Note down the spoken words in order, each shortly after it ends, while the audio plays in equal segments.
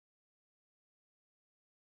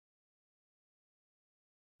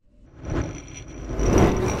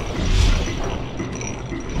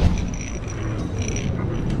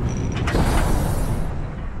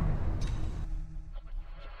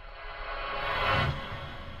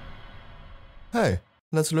Hey,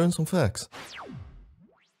 let's learn some facts.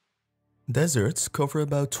 Deserts cover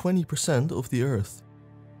about 20% of the Earth.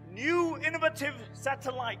 New innovative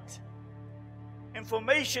satellite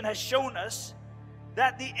information has shown us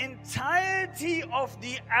that the entirety of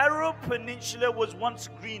the Arab Peninsula was once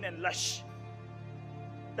green and lush.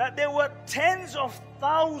 That there were tens of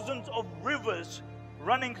thousands of rivers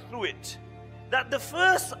running through it. That the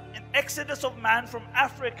first exodus of man from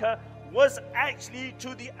Africa was actually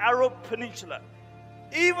to the Arab Peninsula.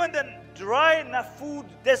 Even the dry Nafud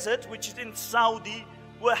desert, which is in Saudi,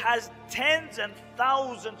 has tens and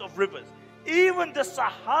thousands of rivers. Even the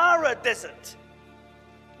Sahara desert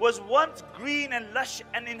was once green and lush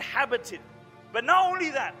and inhabited. But not only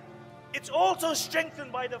that, it's also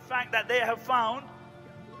strengthened by the fact that they have found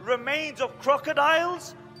remains of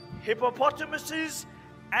crocodiles, hippopotamuses,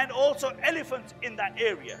 and also elephants in that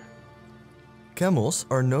area. Camels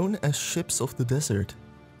are known as ships of the desert.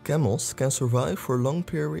 Camels can survive for long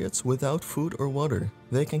periods without food or water.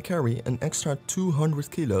 They can carry an extra 200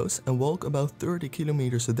 kilos and walk about 30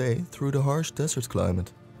 kilometers a day through the harsh desert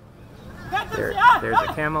climate. There's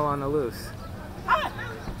a camel on the loose.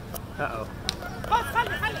 Uh-oh.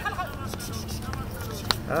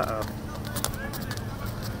 Uh-oh.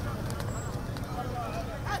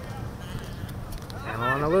 Camel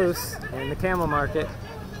on the loose in the camel market.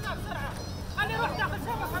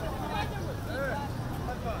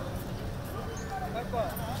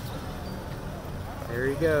 There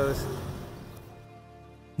he goes.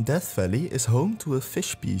 Death Valley is home to a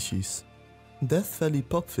fish species. Death Valley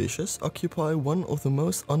pupfishes occupy one of the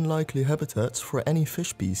most unlikely habitats for any fish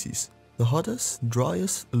species, the hottest,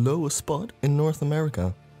 driest, lowest spot in North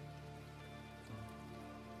America.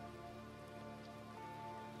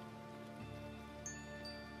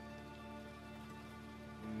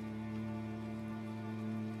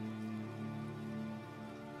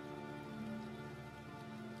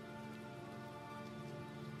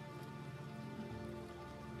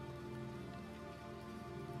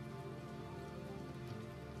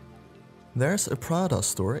 There's a Prada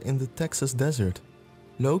store in the Texas desert.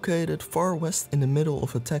 Located far west in the middle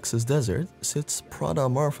of a Texas desert sits Prada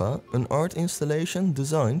Marfa, an art installation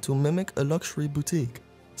designed to mimic a luxury boutique.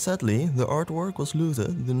 Sadly, the artwork was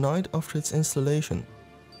looted the night after its installation.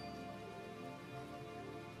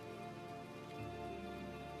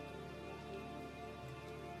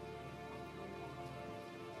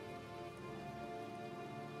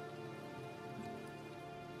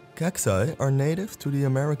 Cacti are native to the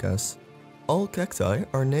Americas. All cacti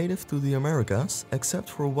are native to the Americas except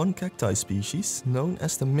for one cacti species known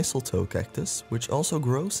as the mistletoe cactus, which also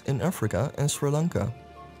grows in Africa and Sri Lanka.